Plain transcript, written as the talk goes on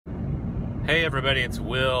Hey everybody, it's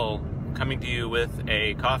Will coming to you with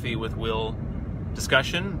a Coffee with Will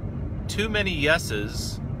discussion. Too many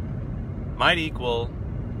yeses might equal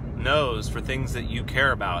no's for things that you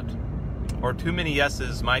care about, or too many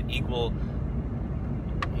yeses might equal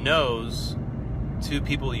no's to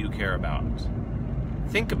people you care about.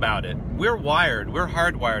 Think about it. We're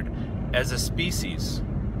hardwired as a species.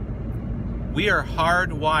 We are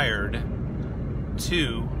hardwired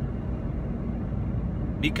to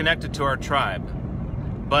be connected to our tribe,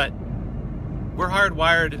 but we're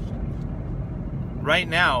hardwired right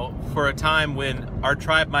now for a time when our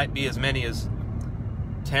tribe might be as many as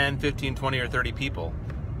 10, 15, 20, or 30 people,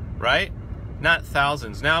 right? Not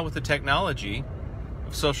thousands. Now with the technology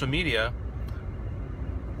of social media,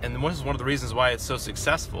 and this is one of the reasons why it's so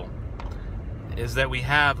successful, is that we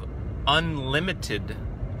have unlimited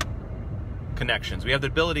connections. We have the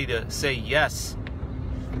ability to say yes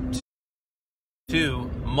to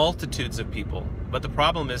multitudes of people, but the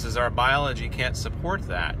problem is our biology can't support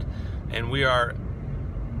that, and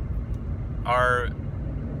our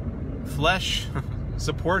flesh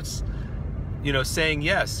supports saying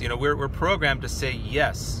yes. We're programmed to say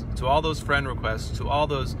yes to all those friend requests, to all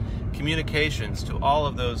those communications, to all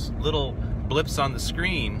of those little blips on the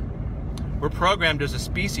screen. We're programmed as a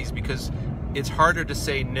species because it's harder to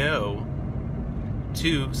say no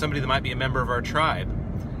to somebody that might be a member of our tribe.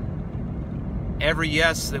 Every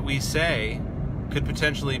yes that we say could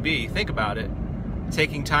potentially be, think about it,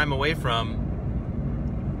 taking time away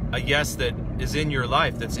from a yes that is in your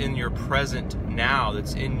life, that's in your present now,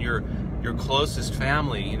 that's in your closest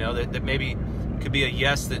family, that maybe could be a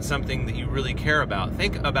yes that's something that you really care about.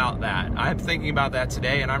 Think about that. I'm thinking about that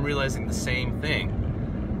today, and I'm realizing the same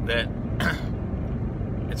thing, that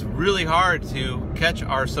it's really hard to catch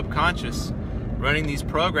our subconscious running these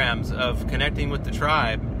programs of connecting with the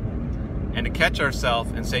tribe, and to catch ourselves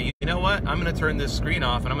and say, you know what, I'm going to turn this screen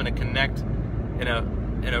off and I'm going to connect in a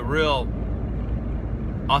real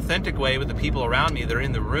authentic way with the people around me that are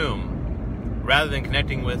in the room, rather than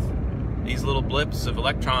connecting with these little blips of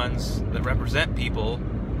electrons that represent people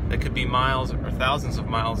that could be miles or thousands of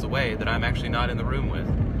miles away that I'm actually not in the room with.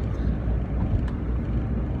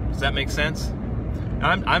 Does that make sense?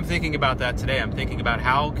 I'm thinking about that today. I'm thinking about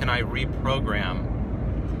how can I reprogram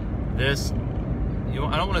this,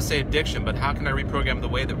 I don't want to say addiction, but how can I reprogram the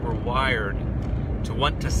way that we're wired to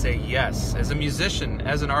want to say yes? As a musician,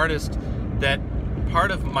 as an artist, that part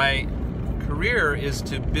of my career is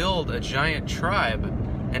to build a giant tribe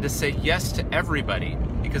and to say yes to everybody,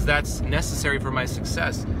 because that's necessary for my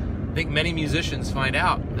success. I think many musicians find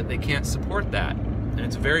out that they can't support that, and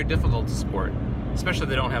it's very difficult to support, especially if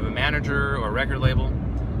they don't have a manager or a record label.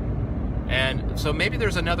 And so maybe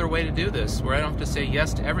there's another way to do this, where I don't have to say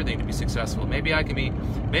yes to everything to be successful. Maybe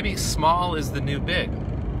small is the new big.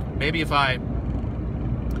 Maybe if I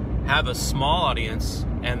have a small audience,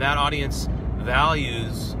 and that audience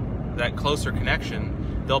values that closer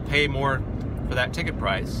connection, they'll pay more for that ticket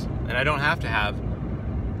price. And I don't have to have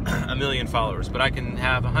 1 million followers, but I can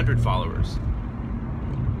have 100 followers.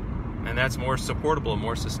 And that's more supportable and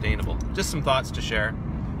more sustainable. Just some thoughts to share.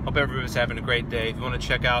 Hope everybody's having a great day. If you want to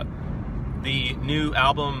check out the new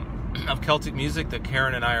album of Celtic music that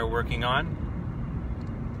Karen and I are working on,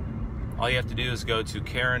 all you have to do is go to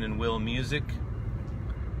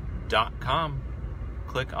KarenandWillMusic.com,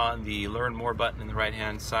 click on the Learn More button in the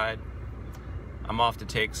right-hand side. I'm off to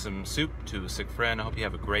take some soup to a sick friend. I hope you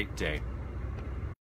have a great day.